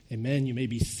Amen. You may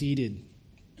be seated.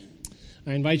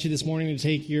 I invite you this morning to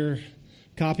take your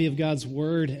copy of God's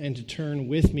Word and to turn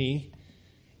with me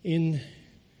in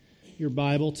your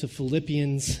Bible to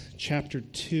Philippians chapter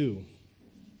 2. You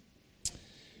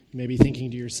may be thinking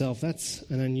to yourself, that's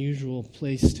an unusual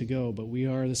place to go, but we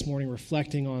are this morning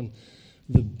reflecting on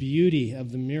the beauty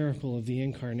of the miracle of the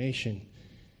incarnation,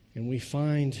 and we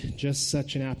find just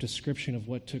such an apt description of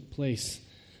what took place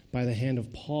by the hand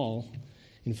of Paul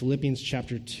in Philippians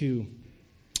chapter 2.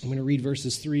 I'm going to read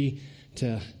verses 3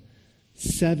 to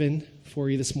 7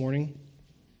 for you this morning.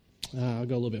 I'll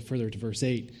go a little bit further to verse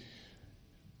 8,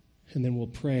 and then we'll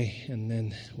pray, and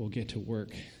then we'll get to work.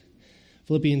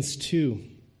 Philippians 2,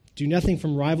 do nothing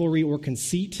from rivalry or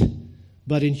conceit,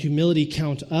 but in humility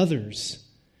count others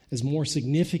as more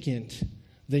significant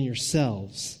than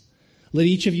yourselves. Let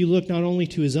each of you look not only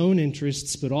to his own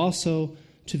interests, but also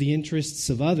to the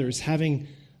interests of others, having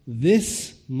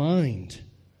this mind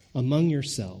among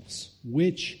yourselves,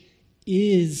 which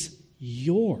is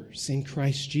yours in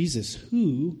Christ Jesus,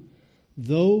 who,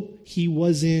 though he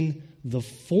was in the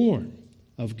form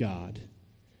of God,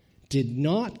 did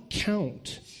not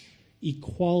count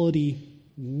equality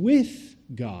with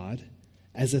God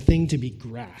as a thing to be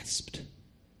grasped,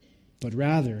 but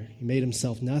rather he made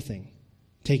himself nothing,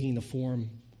 taking the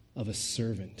form of a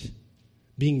servant,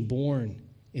 being born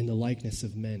in the likeness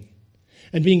of men.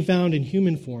 And being found in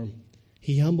human form,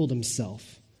 he humbled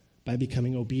himself by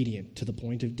becoming obedient to the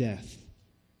point of death,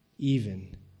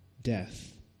 even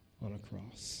death on a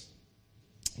cross.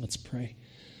 Let's pray.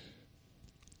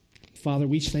 Father,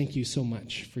 we thank you so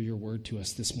much for your word to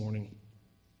us this morning.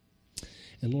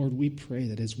 And Lord, we pray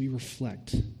that as we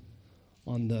reflect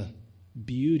on the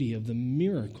beauty of the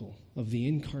miracle of the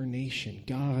incarnation,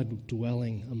 God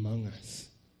dwelling among us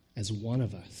as one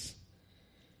of us,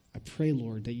 I pray,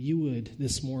 Lord, that you would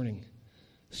this morning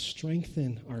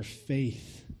strengthen our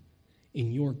faith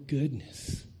in your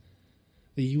goodness,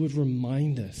 that you would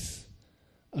remind us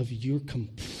of your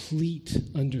complete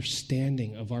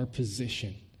understanding of our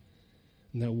position,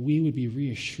 and that we would be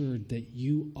reassured that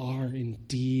you are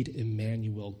indeed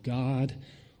Emmanuel, God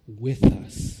with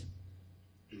us,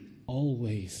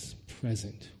 always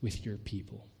present with your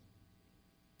people.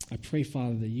 I pray,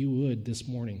 Father, that you would this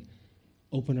morning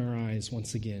open our eyes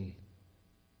once again.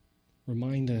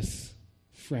 Remind us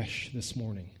fresh this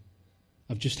morning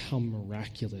of just how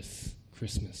miraculous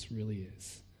Christmas really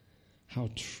is. How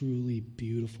truly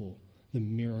beautiful the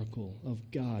miracle of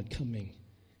God coming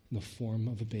in the form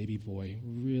of a baby boy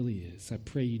really is. I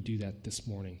pray you do that this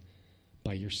morning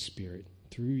by your Spirit,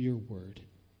 through your word,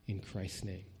 in Christ's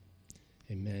name.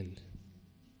 Amen.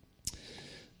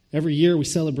 Every year we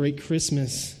celebrate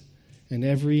Christmas, and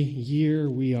every year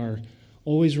we are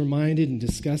always reminded and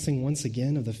discussing once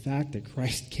again of the fact that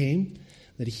Christ came,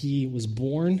 that he was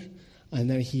born, and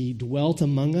that he dwelt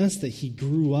among us, that he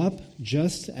grew up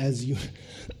just as you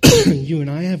and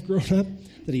I have grown up,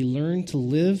 that he learned to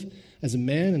live as a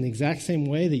man in the exact same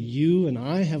way that you and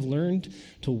I have learned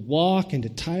to walk and to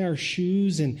tie our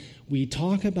shoes. And we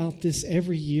talk about this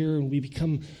every year, and we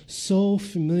become so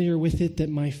familiar with it that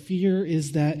my fear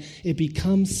is that it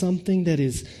becomes something that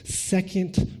is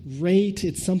second rate.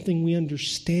 It's something we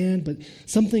understand, but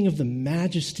something of the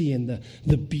majesty and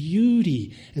the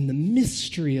beauty and the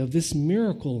mystery of this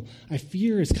miracle, I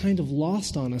fear, is kind of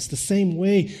lost on us, the same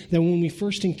way that when we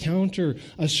first encounter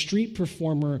a street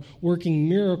performer working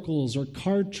miracles or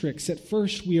card tricks, at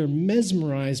first we are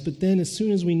mesmerized, but then as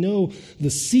soon as we know the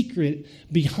secret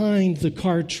behind the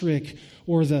card trick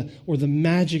or the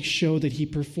magic show that he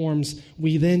performs,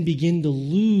 we then begin to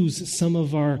lose some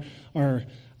of our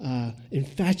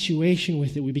infatuation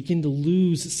with it. We begin to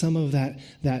lose some of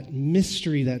that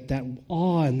mystery, that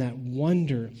awe and that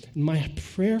wonder. And my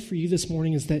prayer for you this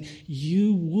morning is that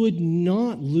you would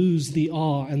not lose the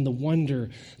awe and the wonder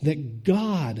that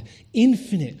God,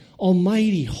 infinite,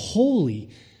 almighty,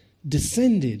 holy,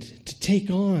 descended to take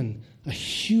on a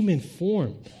human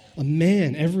form, a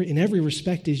man in every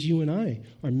respect as you and I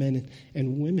are men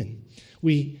and women.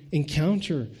 We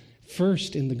encounter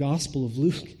first in the Gospel of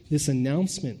Luke this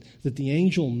announcement that the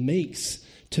angel makes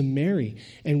to Mary,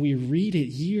 and we read it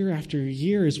year after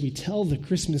year as we tell the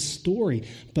Christmas story,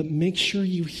 but make sure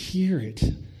you hear it.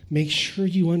 Make sure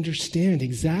you understand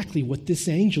exactly what this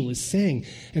angel is saying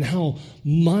and how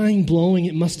mind-blowing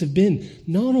it must have been,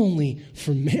 not only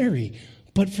for Mary,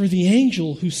 but for the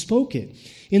angel who spoke it.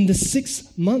 In the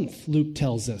 6th month, Luke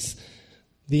tells us,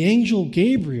 the angel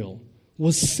Gabriel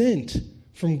was sent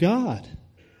from God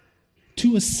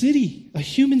to a city, a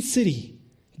human city,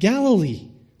 Galilee,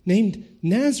 named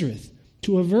Nazareth,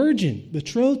 to a virgin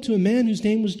betrothed to a man whose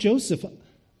name was Joseph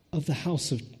of the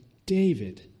house of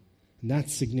David. And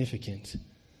that's significant.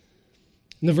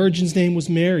 And the virgin's name was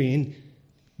Mary, and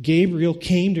Gabriel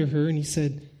came to her and he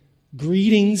said,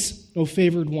 "Greetings, O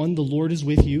favored one, the Lord is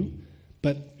with you."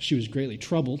 But she was greatly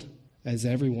troubled, as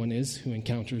everyone is who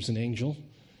encounters an angel.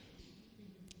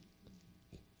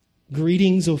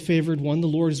 "Greetings, O favored one, the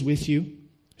Lord is with you."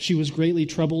 She was greatly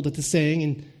troubled at the saying,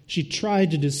 and she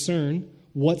tried to discern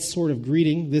what sort of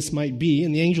greeting this might be.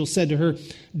 And the angel said to her,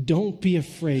 "Don't be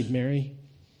afraid, Mary.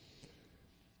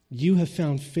 You have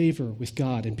found favor with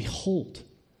God, and behold,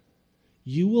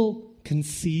 you will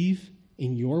conceive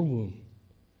in your womb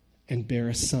and bear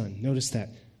a son." Notice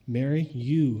that. Mary,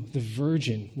 you, the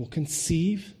virgin, will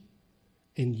conceive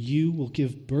and you will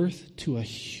give birth to a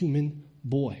human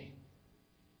boy.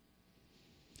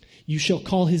 You shall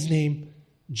call his name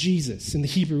Jesus. In the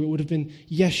Hebrew, it would have been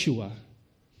Yeshua.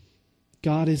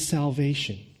 God is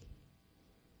salvation.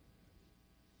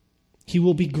 He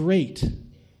will be great,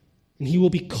 and he will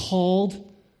be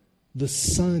called the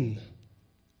Son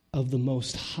of the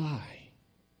Most High.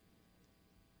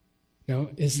 Now,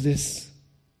 is this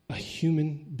a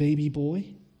human baby boy?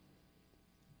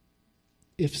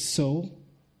 If so,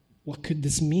 what could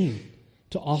this mean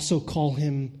to also call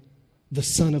him the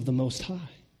Son of the Most High?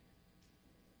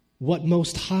 What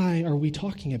Most High are we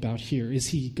talking about here? Is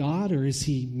he God or is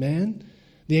he man?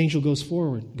 The angel goes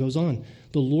on.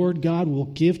 "The Lord God will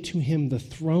give to him the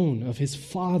throne of his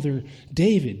father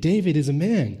David." David is a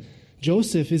man.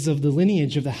 Joseph is of the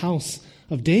lineage of the house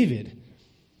of David.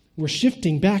 We're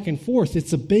shifting back and forth.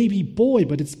 It's a baby boy,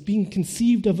 but it's being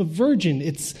conceived of a virgin.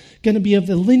 It's going to be of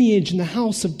the lineage in the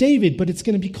house of David, but it's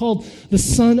going to be called the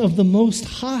Son of the Most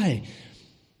High.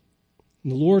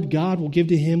 And the Lord God will give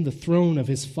to him the throne of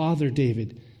his father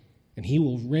David, and he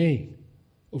will reign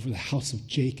over the house of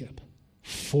Jacob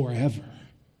forever.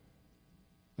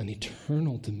 An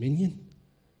eternal dominion?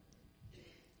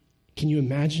 Can you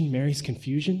imagine Mary's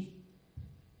confusion?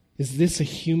 Is this a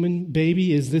human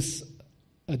baby? Is this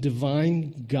a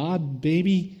divine God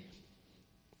baby?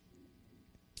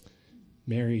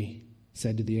 Mary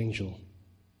said to the angel,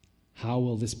 "How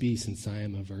will this be since I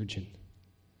am a virgin?"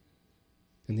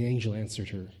 And the angel answered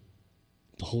her,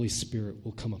 "The Holy Spirit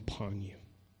will come upon you,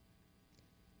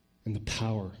 and the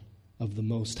power of the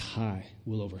Most High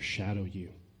will overshadow you.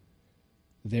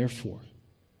 Therefore,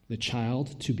 the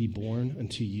child to be born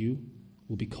unto you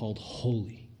will be called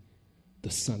Holy,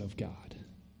 the Son of God."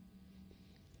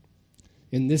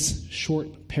 In this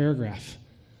short paragraph,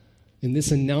 in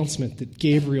this announcement that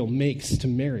Gabriel makes to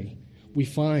Mary, we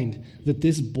find that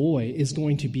this boy is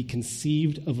going to be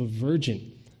conceived of a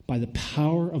virgin by the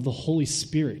power of the Holy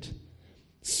Spirit,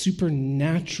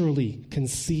 supernaturally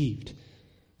conceived.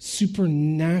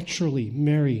 Supernaturally,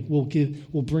 Mary will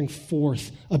bring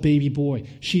forth a baby boy.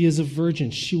 She is a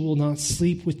virgin. She will not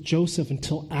sleep with Joseph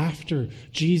until after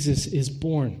Jesus is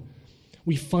born.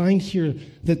 We find here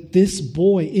that this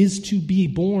boy is to be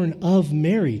born of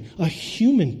Mary, a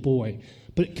human boy,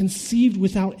 but conceived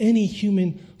without any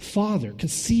human father,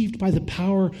 conceived by the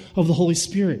power of the Holy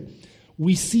Spirit.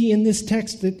 We see in this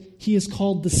text that he is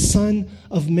called the Son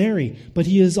of Mary, but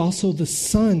he is also the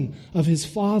son of his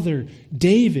father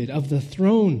David, of the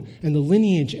throne and the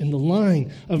lineage and the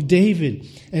line of David.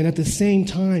 And at the same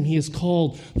time, he is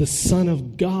called the Son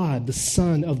of God, the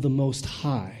Son of the Most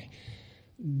High.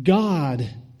 God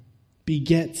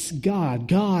begets God.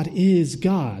 God is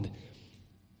God.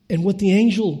 And what the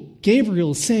angel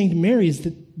Gabriel is saying to Mary is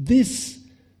that this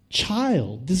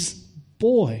child, this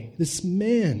boy, this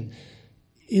man,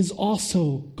 is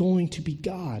also going to be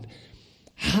God.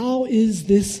 How is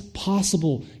this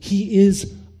possible? He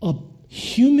is a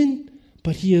human,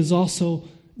 but he is also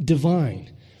divine.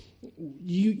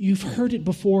 You've heard it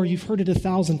before. You've heard it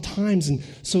 1,000 times, and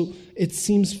so it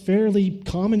seems fairly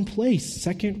commonplace,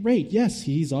 second rate. Yes,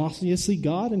 he's obviously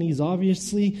God, and he's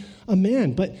obviously a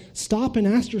man. But stop and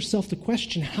ask yourself the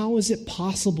question, how is it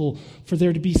possible for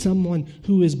there to be someone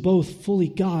who is both fully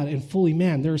God and fully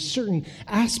man? There are certain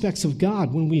aspects of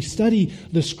God. When we study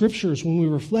the Scriptures, when we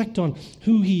reflect on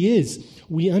who he is,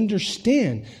 we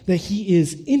understand that he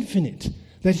is infinite,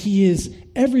 that he is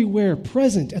everywhere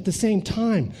present at the same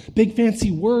time. Big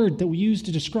fancy word that we use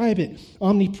to describe it,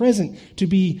 omnipresent, to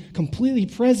be completely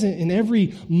present in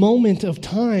every moment of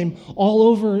time, all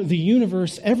over the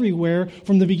universe, everywhere,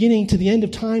 from the beginning to the end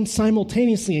of time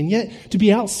simultaneously, and yet to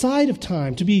be outside of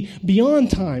time, to be beyond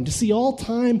time, to see all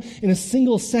time in a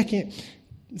single second.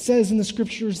 It says in the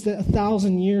Scriptures that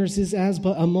 1,000 years is as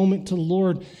but a moment to the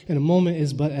Lord, and a moment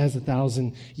is but as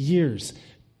 1,000 years.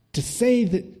 To say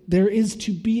that there is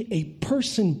to be a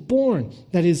person born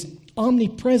that is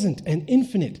omnipresent and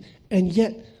infinite, and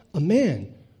yet a man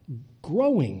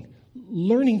growing,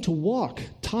 learning to walk,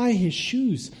 tie his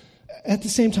shoes. At the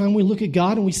same time, we look at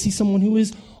God and we see someone who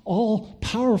is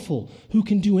all-powerful, who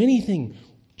can do anything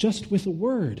just with a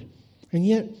word. And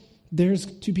yet, there's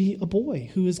to be a boy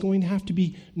who is going to have to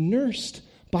be nursed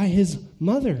by his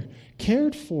mother,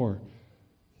 cared for,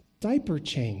 diaper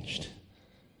changed,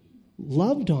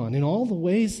 loved on in all the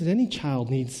ways that any child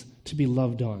needs to be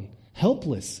loved on,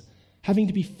 helpless, having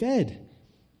to be fed,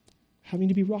 having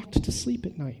to be rocked to sleep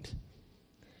at night.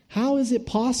 How is it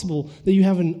possible that you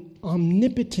have an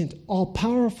omnipotent,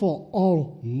 all-powerful,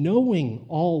 all-knowing,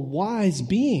 all-wise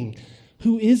being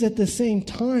who is at the same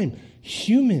time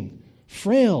human,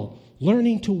 frail,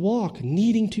 learning to walk,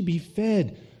 needing to be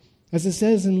fed, as it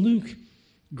says in Luke,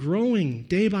 growing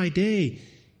day by day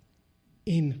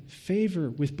in favor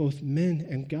with both men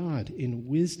and God, in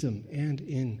wisdom and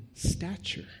in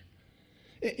stature?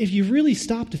 If you really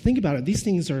stop to think about it, these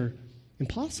things are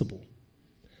impossible.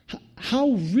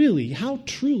 How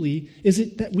truly is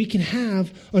it that we can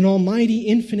have an almighty,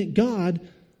 infinite God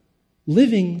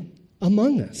living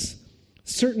among us?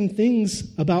 Certain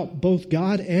things about both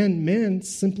God and man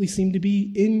simply seem to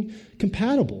be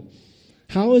incompatible.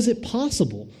 How is it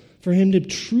possible for him to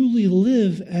truly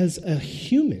live as a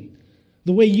human,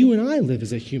 the way you and I live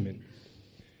as a human,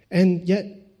 and yet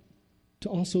to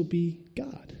also be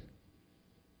God?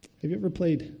 Have you ever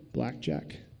played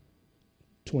blackjack?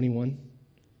 21?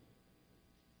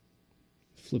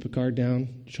 Flip a card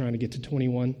down, you're trying to get to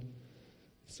 21.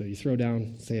 So you throw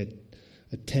down, say,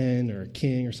 a 10 or a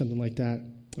king or something like that.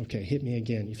 Okay, hit me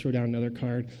again. You throw down another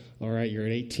card. All right, you're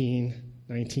at 18,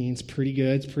 19. It's pretty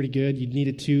good. It's pretty good. You need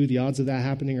a 2. The odds of that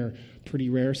happening are pretty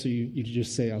rare, so you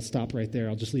just say, I'll stop right there.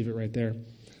 I'll just leave it right there.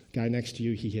 Guy next to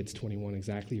you, he hits 21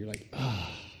 exactly. You're like,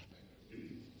 ah.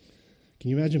 Can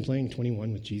you imagine playing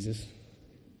 21 with Jesus?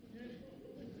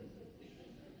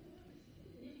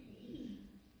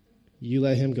 You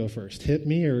let him go first. Hit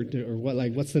me or what?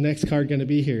 Like, what's the next card going to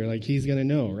be here? Like, he's going to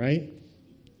know, right?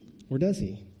 Or does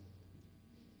he?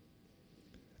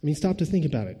 I mean, stop to think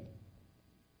about it.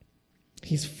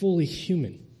 He's fully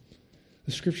human.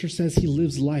 The scripture says he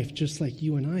lives life just like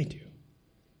you and I do.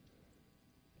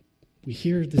 We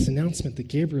hear this announcement that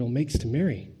Gabriel makes to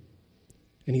Mary,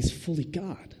 and he's fully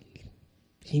God.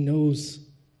 He knows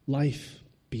life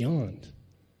beyond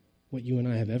what you and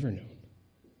I have ever known.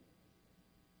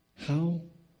 How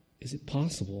is it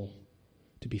possible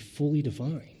to be fully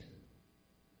divine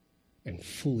and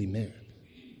fully man?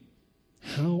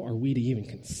 How are we to even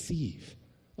conceive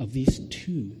of these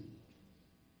two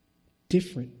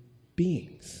different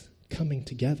beings coming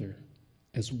together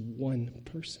as one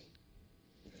person?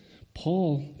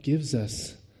 Paul gives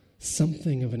us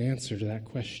something of an answer to that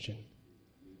question.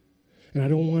 And I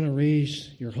don't want to raise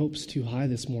your hopes too high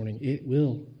this morning. It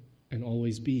will and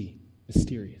always be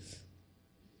mysterious.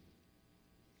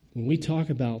 When we talk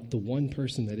about the one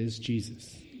person that is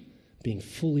Jesus being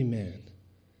fully man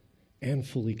and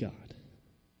fully God,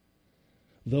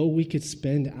 though we could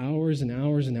spend hours and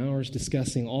hours and hours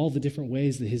discussing all the different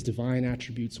ways that his divine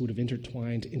attributes would have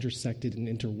intertwined, intersected, and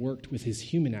interworked with his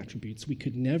human attributes, we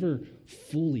could never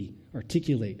fully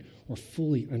articulate or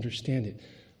fully understand it,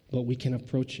 but we can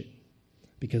approach it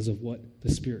because of what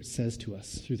the Spirit says to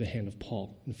us through the hand of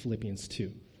Paul in Philippians 2.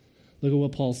 Look at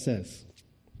what Paul says.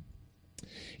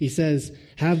 He says,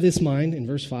 have this mind, in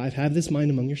verse 5, have this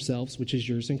mind among yourselves, which is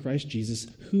yours in Christ Jesus,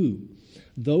 who,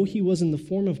 though he was in the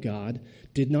form of God,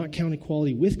 did not count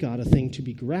equality with God a thing to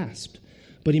be grasped,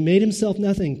 but he made himself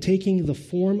nothing, taking the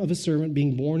form of a servant,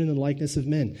 being born in the likeness of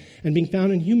men. And being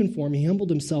found in human form, he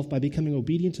humbled himself by becoming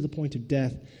obedient to the point of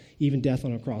death, even death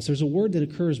on a cross. There's a word that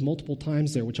occurs multiple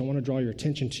times there, which I want to draw your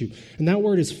attention to, and that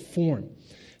word is form.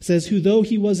 It says, who though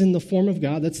he was in the form of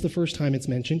God, that's the first time it's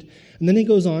mentioned. And then he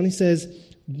goes on, he says,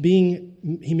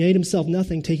 he made himself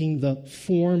nothing, taking the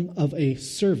form of a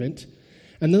servant.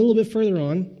 And then a little bit further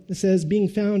on, it says, being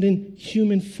found in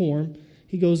human form,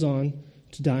 he goes on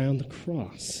to die on the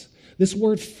cross. This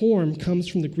word form comes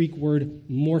from the Greek word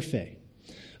morphe.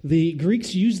 The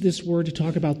Greeks use this word to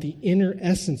talk about the inner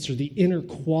essence or the inner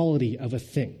quality of a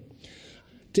thing.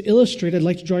 To illustrate, I'd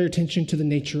like to draw your attention to the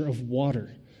nature of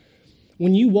water.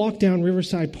 When you walk down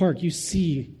Riverside Park, you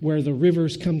see where the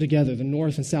rivers come together, the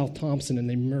North and South Thompson, and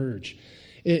they merge.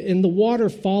 And the water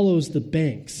follows the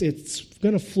banks. It's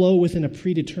going to flow within a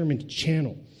predetermined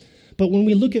channel. But when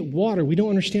we look at water, we don't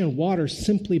understand water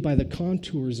simply by the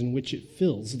contours in which it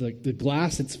fills, the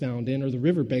glass it's found in, or the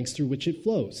riverbanks through which it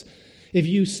flows. If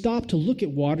you stop to look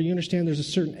at water, you understand there's a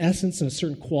certain essence and a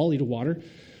certain quality to water.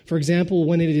 For example,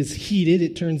 when it is heated,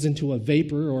 it turns into a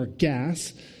vapor or a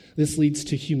gas. This leads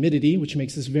to humidity, which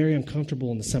makes us very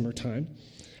uncomfortable in the summertime.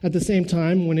 At the same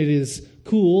time, when it is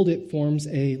cooled, it forms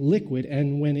a liquid,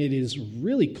 and when it is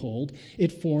really cold,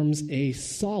 it forms a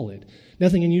solid.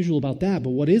 Nothing unusual about that,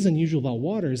 but what is unusual about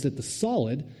water is that the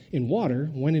solid in water,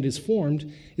 when it is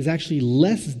formed, is actually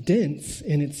less dense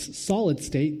in its solid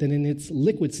state than in its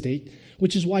liquid state,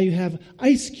 which is why you have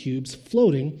ice cubes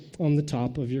floating on the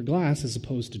top of your glass as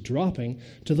opposed to dropping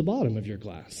to the bottom of your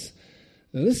glass.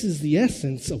 Now, this is the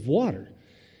essence of water.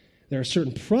 There are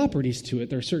certain properties to it,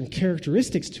 there are certain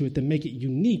characteristics to it that make it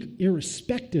unique,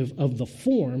 irrespective of the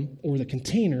form or the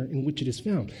container in which it is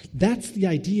found. That's the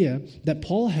idea that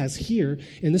Paul has here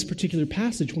in this particular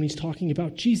passage when he's talking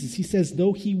about Jesus. He says,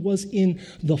 though he was in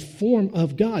the form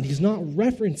of God, he's not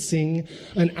referencing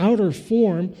an outer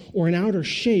form or an outer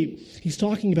shape. He's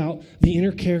talking about the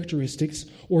inner characteristics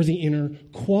or the inner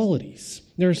qualities.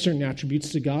 There are certain attributes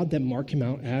to God that mark him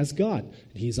out as God.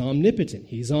 He's omnipotent.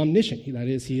 He's omniscient. That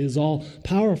is, he is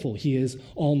all-powerful. He is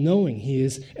all-knowing. He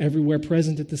is everywhere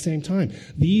present at the same time.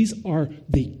 These are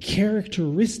the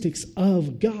characteristics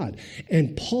of God.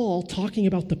 And Paul, talking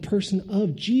about the person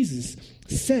of Jesus,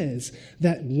 says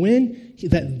that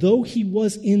though he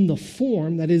was in the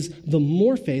form, that is the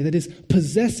morphe, that is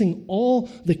possessing all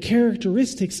the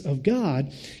characteristics of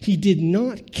God, he did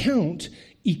not count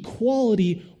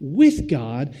equality with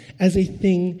God as a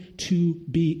thing to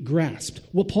be grasped.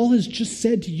 What Paul has just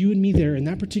said to you and me there in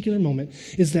that particular moment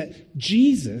is that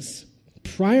Jesus,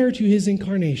 prior to his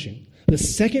incarnation, the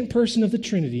second person of the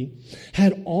Trinity,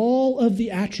 had all of the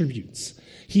attributes.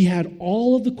 He had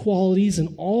all of the qualities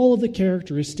and all of the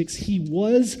characteristics. He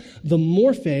was the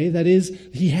morphe, that is,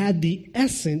 he had the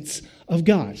essence of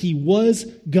God. He was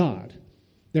God.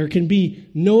 There can be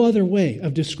no other way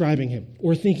of describing him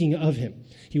or thinking of him.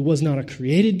 He was not a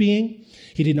created being.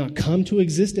 He did not come to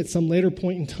exist at some later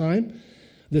point in time.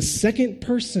 The second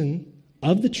person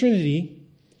of the Trinity,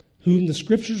 whom the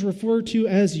Scriptures refer to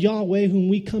as Yahweh, whom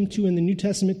we come to in the New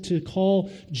Testament to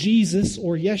call Jesus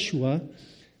or Yeshua,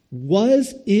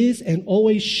 was, is, and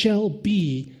always shall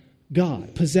be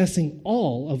God, possessing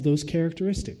all of those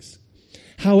characteristics.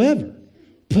 However,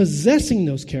 possessing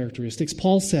those characteristics,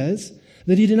 Paul says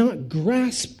that he did not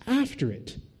grasp after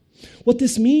it. What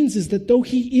this means is that though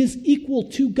he is equal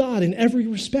to God in every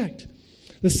respect,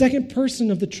 the second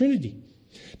person of the Trinity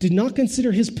did not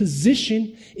consider his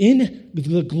position in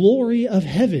the glory of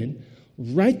heaven,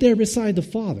 right there beside the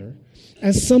Father,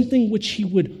 as something which he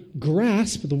would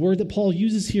grasp. The word that Paul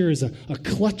uses here is a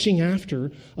clutching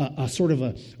after, a sort of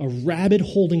a rabbit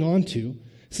holding on to.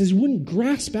 It says he wouldn't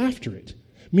grasp after it,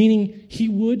 meaning he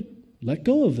would let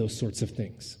go of those sorts of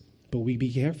things. But we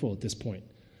be careful at this point.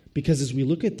 Because as we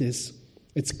look at this,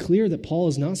 it's clear that Paul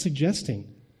is not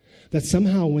suggesting that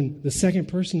somehow when the second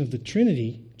person of the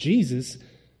Trinity, Jesus,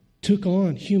 took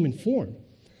on human form,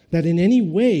 that in any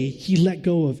way he let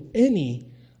go of any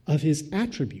of his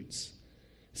attributes.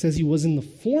 It says he was in the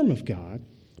form of God,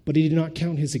 but he did not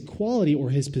count his equality or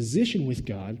his position with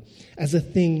God as a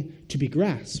thing to be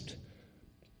grasped.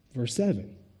 Verse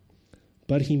 7,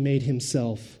 but he made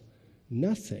himself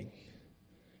nothing,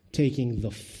 taking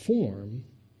the form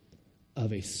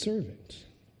of a servant.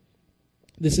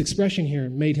 This expression here,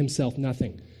 made himself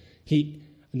nothing.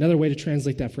 Another way to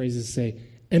translate that phrase is to say,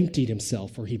 emptied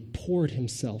himself, or he poured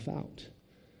himself out.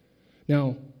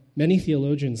 Now, many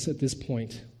theologians at this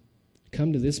point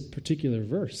come to this particular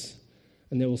verse,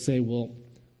 and they will say, well,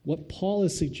 what Paul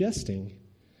is suggesting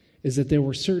is that there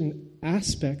were certain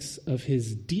aspects of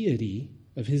his deity,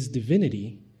 of his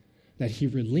divinity, that he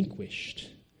relinquished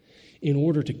in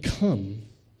order to come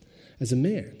as a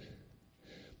man.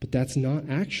 But that's not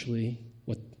actually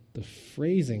what the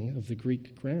phrasing of the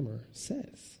Greek grammar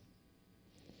says.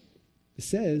 It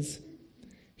says,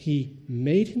 he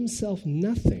made himself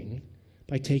nothing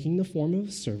by taking the form of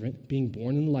a servant, being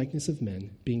born in the likeness of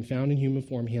men, being found in human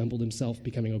form, he humbled himself,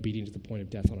 becoming obedient to the point of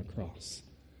death on a cross.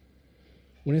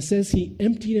 When it says he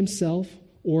emptied himself,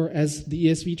 or as the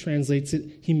ESV translates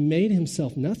it, he made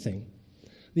himself nothing,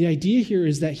 the idea here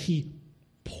is that he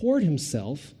poured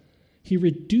himself, he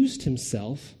reduced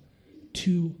himself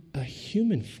to a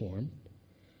human form,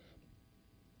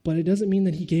 but it doesn't mean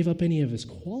that he gave up any of his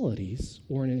qualities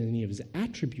or any of his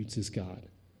attributes as God,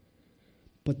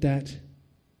 but that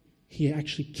he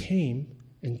actually came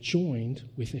and joined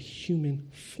with a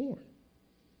human form.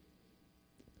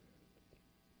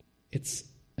 It's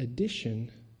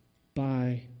addition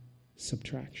by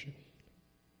subtraction.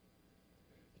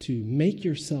 To make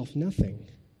yourself nothing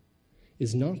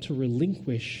is not to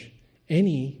relinquish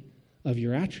any of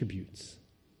your attributes.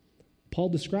 Paul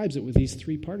describes it with these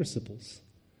three participles.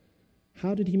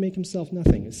 How did he make himself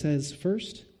nothing? It says,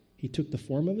 first, he took the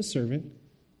form of a servant.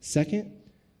 Second,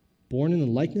 born in the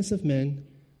likeness of men.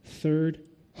 Third,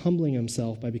 humbling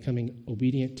himself by becoming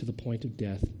obedient to the point of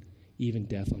death, even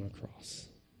death on a cross.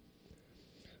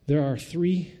 There are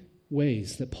three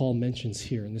ways that Paul mentions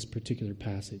here in this particular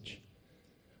passage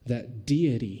that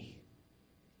deity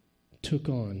took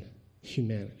on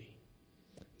humanity.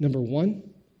 Number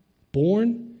one,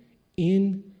 born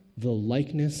in the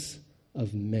likeness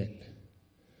of men.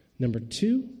 Number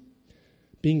two,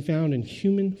 being found in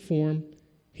human form,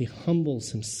 he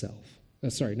humbles himself.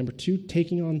 Number two,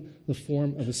 taking on the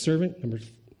form of a servant.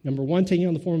 Number one, taking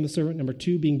on the form of a servant. Number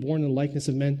two, being born in the likeness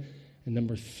of men. And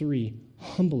number three,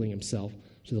 humbling himself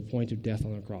to the point of death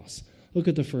on the cross. Look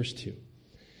at the first two.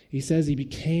 He says he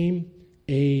became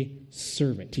a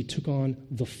servant. He took on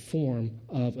the form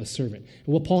of a servant.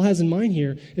 And what Paul has in mind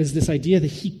here is this idea that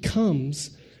he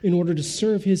comes in order to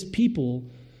serve his people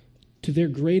to their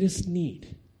greatest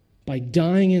need by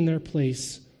dying in their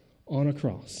place on a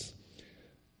cross.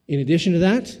 In addition to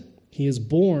that, he is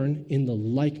born in the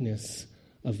likeness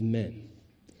of men.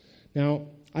 Now,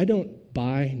 I don't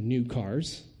buy new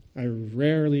cars. I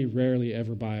rarely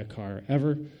ever buy a car,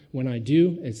 ever. When I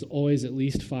do, it's always at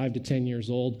least 5 to 10 years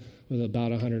old with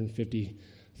about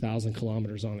 150,000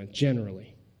 kilometers on it,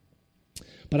 generally.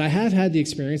 But I have had the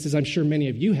experience, as I'm sure many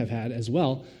of you have had as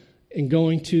well, in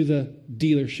going to the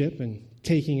dealership and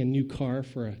taking a new car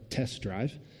for a test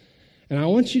drive. And I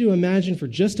want you to imagine for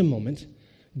just a moment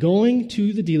going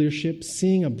to the dealership,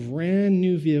 seeing a brand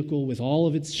new vehicle with all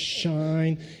of its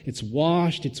shine, it's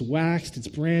washed, it's waxed, it's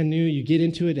brand new, you get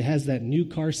into it, it has that new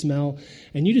car smell,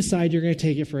 and you decide you're going to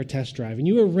take it for a test drive. And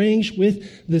you arrange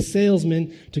with the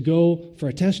salesman to go for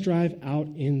a test drive out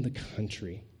in the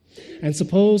country. And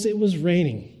suppose it was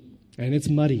raining and it's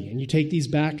muddy, and you take these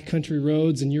back country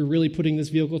roads and you're really putting this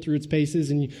vehicle through its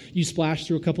paces, and you splash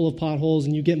through a couple of potholes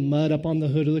and you get mud up on the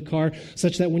hood of the car,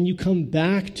 such that when you come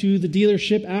back to the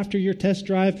dealership after your test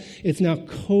drive, it's now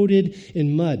coated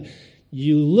in mud.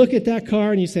 You look at that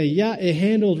car and you say, yeah, it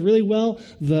handled really well.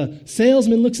 The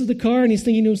salesman looks at the car and he's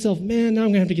thinking to himself, man, now I'm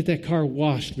going to have to get that car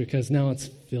washed because now it's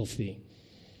filthy.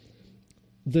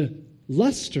 The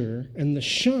luster and the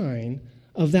shine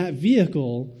of that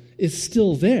vehicle is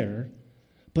still there,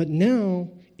 but now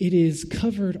it is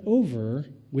covered over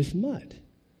with mud.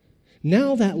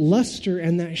 Now that luster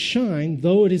and that shine,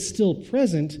 though it is still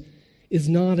present, is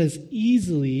not as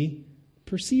easily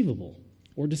perceivable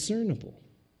or discernible.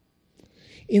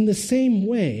 In the same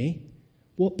way,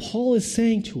 what Paul is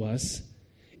saying to us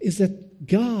is that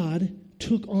God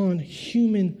took on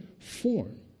human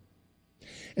form.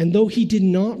 And though he did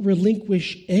not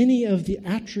relinquish any of the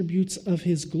attributes of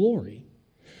his glory,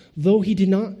 though he did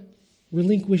not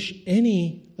relinquish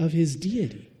any of his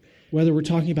deity, whether we're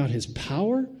talking about his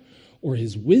power or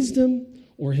his wisdom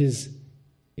or his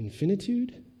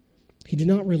infinitude, he did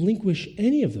not relinquish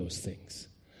any of those things.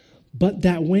 But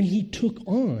that when he took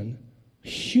on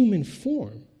human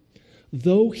form,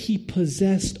 though he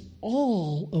possessed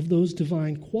all of those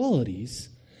divine qualities,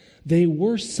 they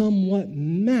were somewhat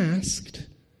masked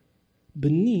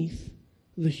beneath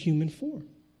the human form.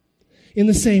 In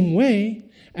the same way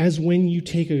as when you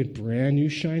take a brand new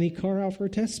shiny car out for a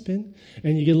test spin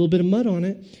and you get a little bit of mud on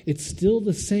it, it's still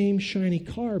the same shiny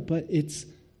car, but its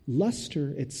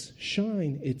luster, its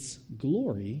shine, its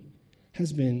glory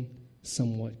has been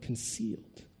somewhat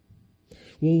concealed.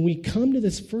 When we come to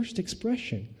this first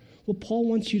expression, what Paul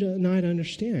wants you and I to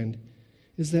understand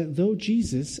is that though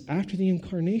Jesus, after the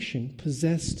incarnation,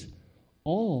 possessed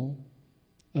all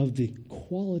of the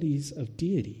qualities of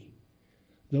deity,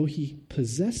 though he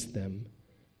possessed them,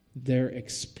 their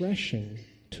expression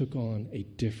took on a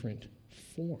different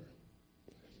form.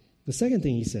 The second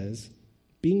thing he says,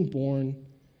 being born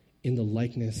in the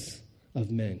likeness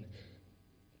of men,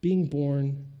 being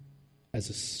born as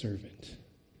a servant.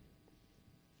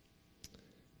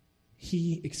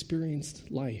 He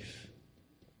experienced life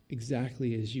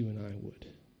exactly as you and I would.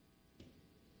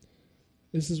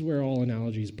 This is where all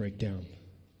analogies break down.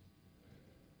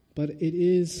 But it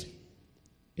is,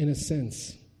 in a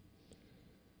sense,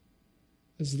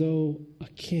 as though a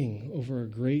king over a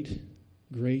great,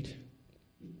 great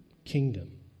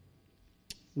kingdom,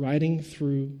 riding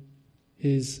through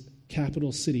his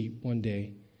capital city one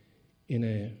day in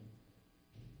a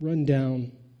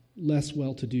rundown, less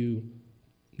well-to-do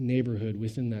neighborhood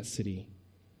within that city,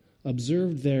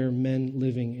 observed there men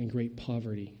living in great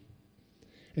poverty.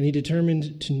 And he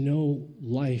determined to know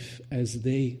life as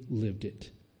they lived it.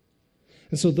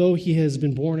 And so though he has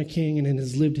been born a king and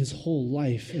has lived his whole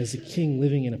life as a king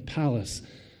living in a palace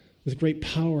with great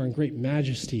power and great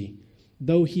majesty,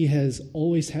 though he has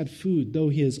always had food, though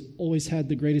he has always had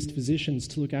the greatest physicians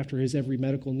to look after his every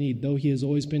medical need, though he has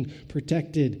always been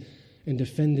protected and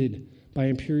defended by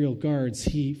imperial guards,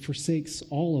 he forsakes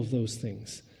all of those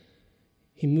things.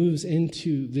 He moves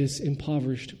into this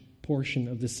impoverished portion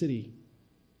of the city.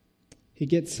 He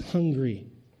gets hungry.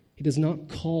 He does not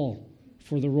call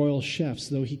for the royal chefs,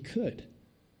 though he could,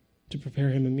 to prepare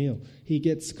him a meal. He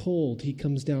gets cold. He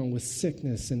comes down with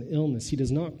sickness and illness. He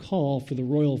does not call for the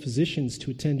royal physicians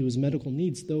to attend to his medical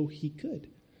needs, though he could.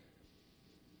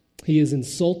 He is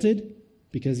insulted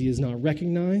because he is not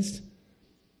recognized.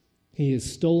 He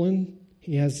is stolen.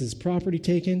 He has his property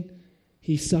taken.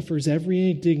 He suffers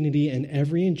every indignity and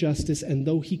every injustice, and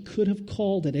though he could have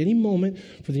called at any moment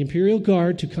for the imperial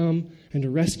guard to come and to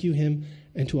rescue him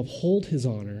and to uphold his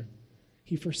honor,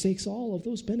 he forsakes all of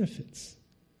those benefits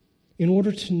in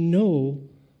order to know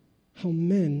how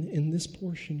men in this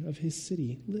portion of his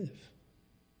city live.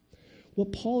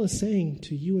 What Paul is saying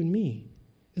to you and me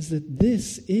is that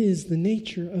this is the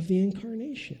nature of the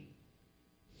incarnation,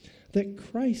 that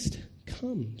Christ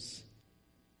comes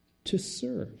to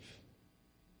serve,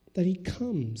 that he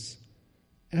comes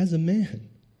as a man,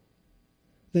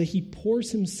 that he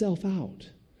pours himself out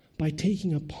by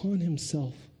taking upon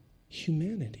himself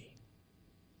humanity.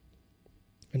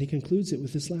 And he concludes it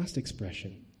with this last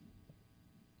expression.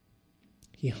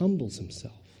 He humbles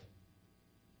himself.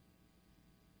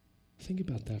 Think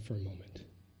about that for a moment.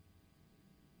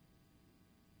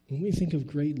 When we think of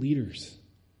great leaders,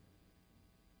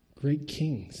 great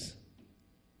kings,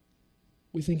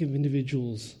 we think of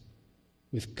individuals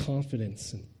with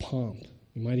confidence and pomp.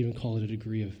 We might even call it a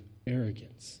degree of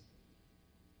arrogance.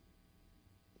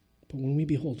 But when we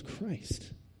behold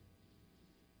Christ,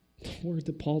 the word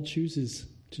that Paul chooses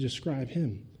to describe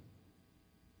him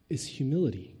is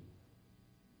humility,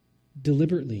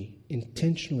 deliberately,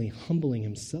 intentionally humbling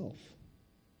himself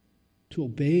to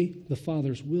obey the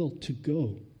Father's will to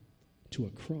go to a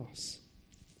cross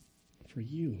for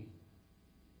you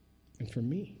and for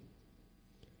me,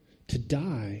 to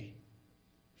die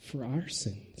for our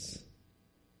sins,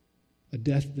 a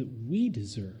death that we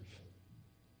deserve,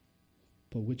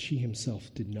 but which he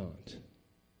himself did not.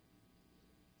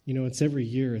 You know, it's every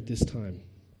year at this time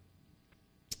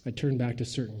I turn back to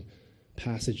certain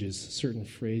passages, certain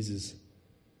phrases,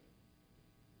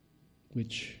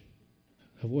 which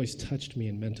have always touched me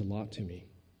and meant a lot to me.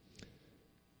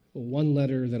 One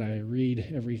letter that I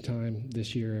read every time,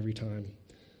 this year, every time,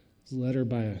 is a letter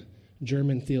by a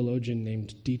German theologian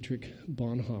named Dietrich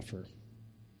Bonhoeffer,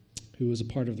 who was a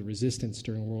part of the resistance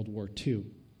during World War II.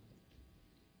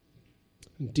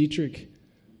 And Dietrich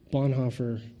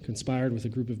Bonhoeffer conspired with a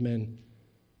group of men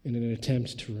in an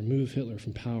attempt to remove Hitler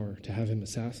from power, to have him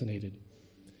assassinated.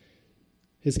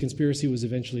 His conspiracy was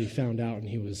eventually found out and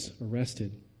he was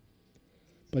arrested.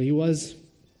 But he was,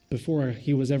 before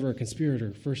he was ever a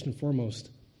conspirator, first and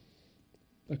foremost,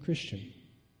 a Christian,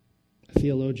 a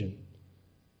theologian.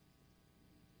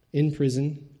 In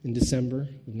prison in December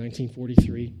of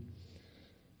 1943,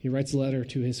 he writes a letter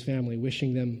to his family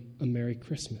wishing them a Merry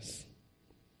Christmas.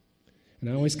 And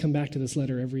I always come back to this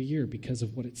letter every year because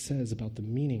of what it says about the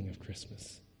meaning of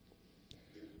Christmas.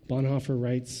 Bonhoeffer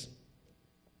writes,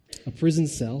 a prison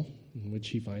cell, in which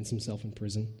he finds himself in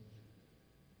prison,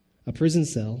 a prison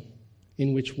cell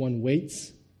in which one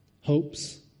waits,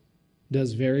 hopes,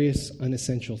 does various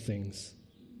unessential things,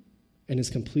 and is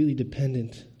completely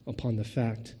dependent upon the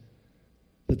fact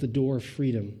that the door of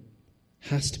freedom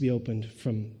has to be opened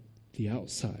from the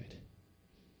outside,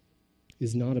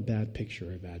 is not a bad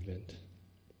picture of Advent.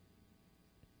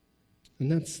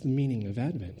 And that's the meaning of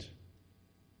Advent.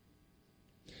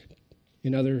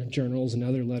 In other journals and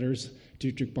other letters,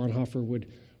 Dietrich Bonhoeffer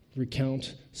would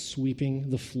recount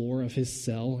sweeping the floor of his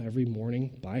cell every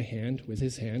morning by hand, with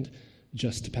his hand,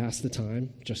 just to pass the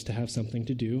time, just to have something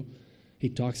to do. He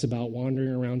talks about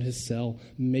wandering around his cell,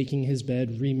 making his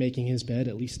bed, remaking his bed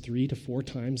at least 3 to 4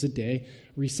 times a day,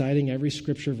 reciting every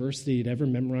scripture verse that he'd ever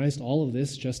memorized, all of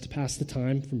this just to pass the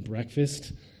time from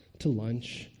breakfast to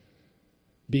lunch.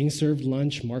 Being served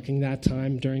lunch, marking that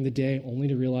time during the day, only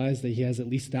to realize that he has at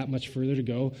least that much further to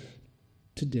go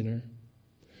to dinner.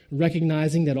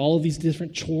 Recognizing that all of these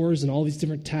different chores and all these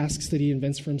different tasks that he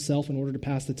invents for himself in order to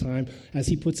pass the time, as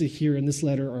he puts it here in this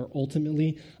letter, are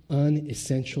ultimately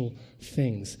unessential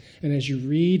things. And as you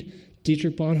read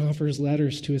Dietrich Bonhoeffer's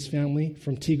letters to his family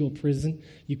from Tegel prison,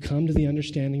 you come to the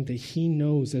understanding that he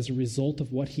knows, as a result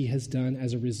of what he has done,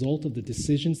 as a result of the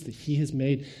decisions that he has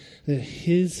made, that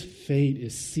his fate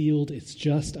is sealed. It's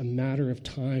just a matter of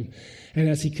time. And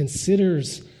as he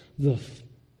considers the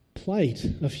plight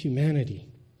of humanity,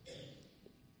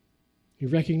 he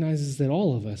recognizes that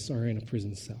all of us are in a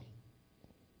prison cell.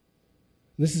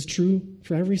 This is true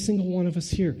for every single one of us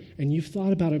here, and you've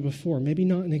thought about it before, maybe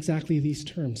not in exactly these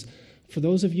terms. For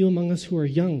those of you among us who are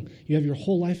young, you have your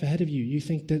whole life ahead of you. You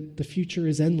think that the future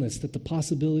is endless, that the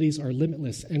possibilities are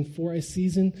limitless. And for a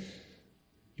season,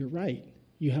 you're right.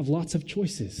 You have lots of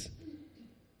choices.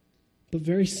 But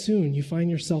very soon, you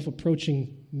find yourself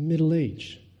approaching middle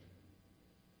age.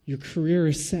 Your career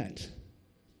is set.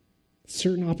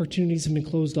 Certain opportunities have been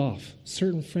closed off.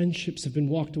 Certain friendships have been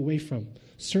walked away from.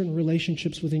 Certain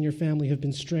relationships within your family have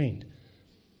been strained.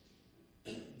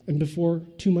 And before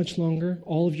too much longer,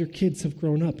 all of your kids have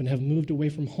grown up and have moved away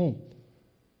from home.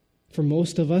 For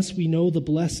most of us, we know the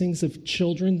blessings of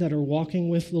children that are walking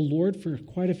with the Lord. For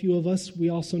quite a few of us, we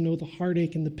also know the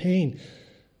heartache and the pain.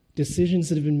 Decisions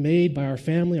that have been made by our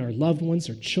family, our loved ones,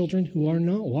 our children who are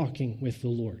not walking with the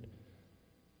Lord.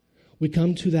 We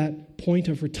come to that point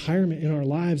of retirement in our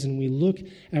lives and we look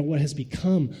at what has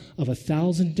become of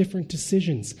 1,000 different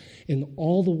decisions in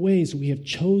all the ways we have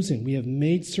chosen. We have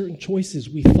made certain choices.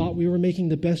 We thought we were making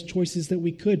the best choices that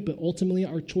we could, but ultimately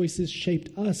our choices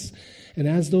shaped us. And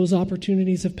as those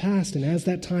opportunities have passed and as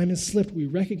that time has slipped, we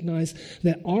recognize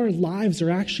that our lives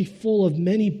are actually full of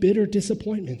many bitter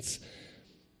disappointments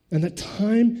and that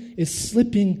time is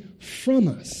slipping from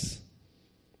us.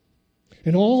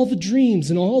 And all the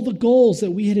dreams and all the goals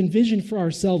that we had envisioned for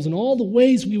ourselves and all the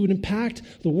ways we would impact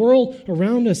the world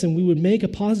around us and we would make a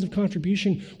positive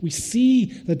contribution, we see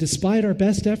that despite our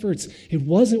best efforts, it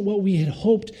wasn't what we had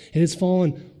hoped. It has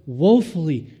fallen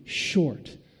woefully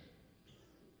short.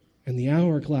 And the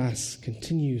hourglass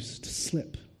continues to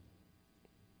slip.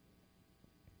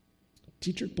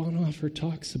 Dietrich Bonhoeffer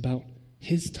talks about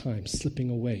his time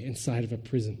slipping away inside of a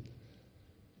prison.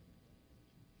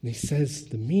 And he says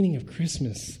the meaning of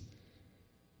Christmas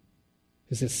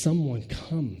is that someone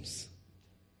comes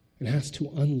and has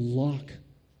to unlock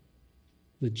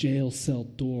the jail cell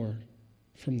door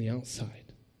from the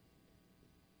outside.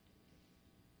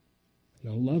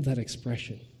 And I love that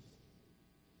expression.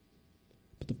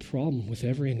 But the problem with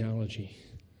every analogy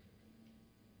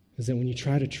is that when you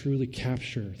try to truly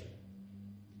capture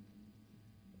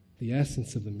the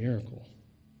essence of the miracle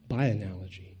by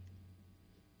analogy,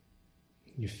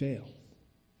 you fail.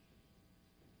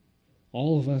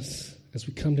 All of us, as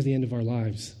we come to the end of our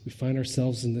lives, we find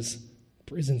ourselves in this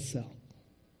prison cell,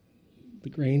 the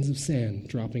grains of sand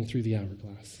dropping through the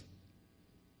hourglass.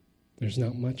 There's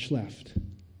not much left.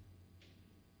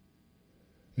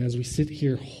 And as we sit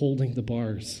here holding the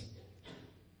bars,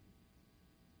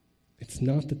 it's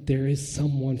not that there is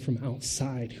someone from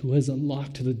outside who has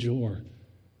unlocked the door.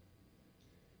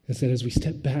 It's that as we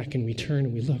step back and we turn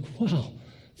and we look, wow,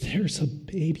 there's a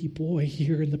baby boy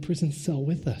here in the prison cell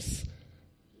with us.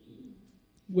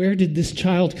 Where did this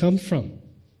child come from?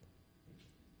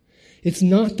 It's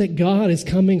not that God is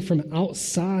coming from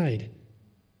outside.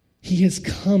 He has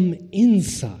come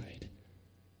inside.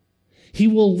 He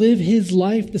will live his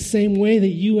life the same way that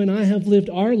you and I have lived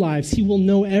our lives. He will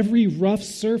know every rough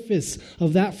surface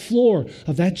of that floor,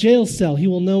 of that jail cell. He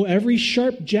will know every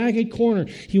sharp, jagged corner.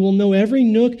 He will know every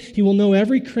nook. He will know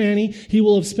every cranny. He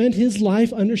will have spent his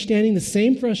life understanding the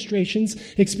same frustrations,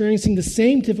 experiencing the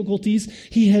same difficulties.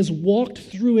 He has walked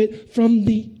through it from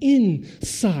the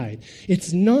inside.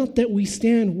 It's not that we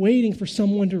stand waiting for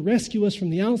someone to rescue us from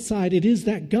the outside. It is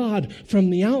that God from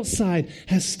the outside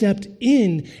has stepped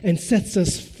in and sets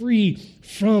us free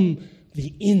from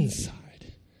the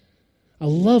inside. I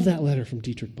love that letter from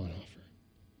Dietrich Bonhoeffer,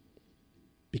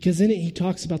 because in it he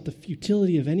talks about the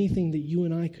futility of anything that you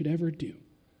and I could ever do.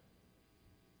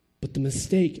 But the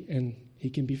mistake, and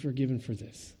he can be forgiven for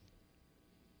this,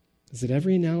 is that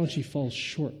every analogy falls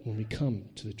short when we come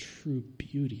to the true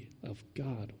beauty of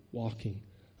God walking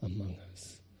among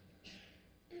us.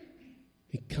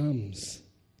 It comes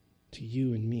to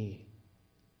you and me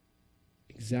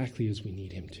exactly as we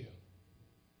need him to,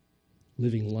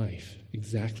 living life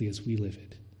exactly as we live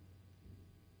it.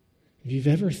 If you've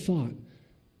ever thought,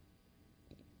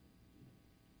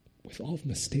 with all the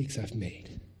mistakes I've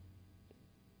made,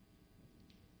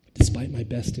 despite my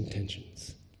best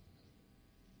intentions,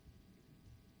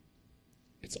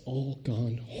 it's all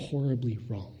gone horribly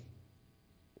wrong,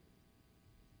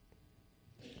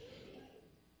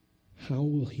 how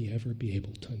will he ever be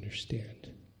able to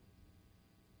understand,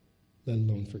 let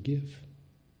alone forgive?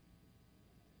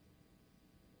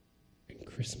 And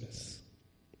Christmas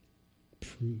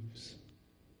proves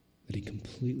that he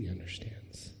completely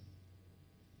understands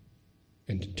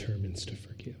and determines to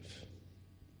forgive.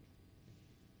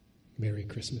 Merry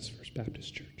Christmas, First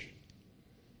Baptist Church.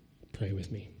 Pray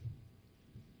with me.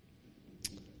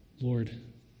 Lord,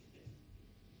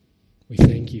 we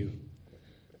thank you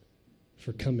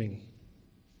for coming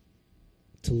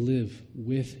to live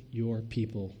with your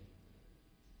people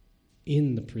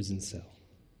in the prison cell.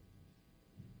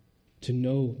 to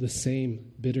know the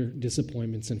same bitter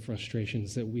disappointments and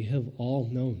frustrations that we have all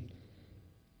known,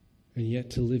 and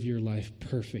yet to live your life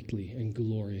perfectly and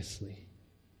gloriously,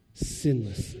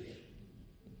 sinlessly.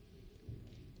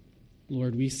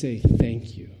 Lord, we say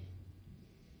thank you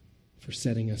for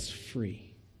setting us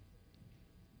free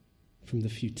from the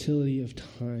futility of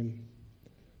time,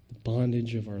 the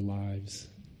bondage of our lives.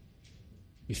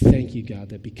 We thank you, God,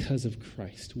 that because of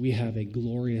Christ, we have a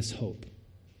glorious hope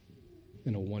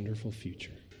and a wonderful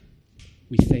future.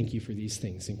 We thank you for these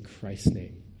things in Christ's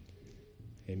name.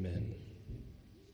 Amen.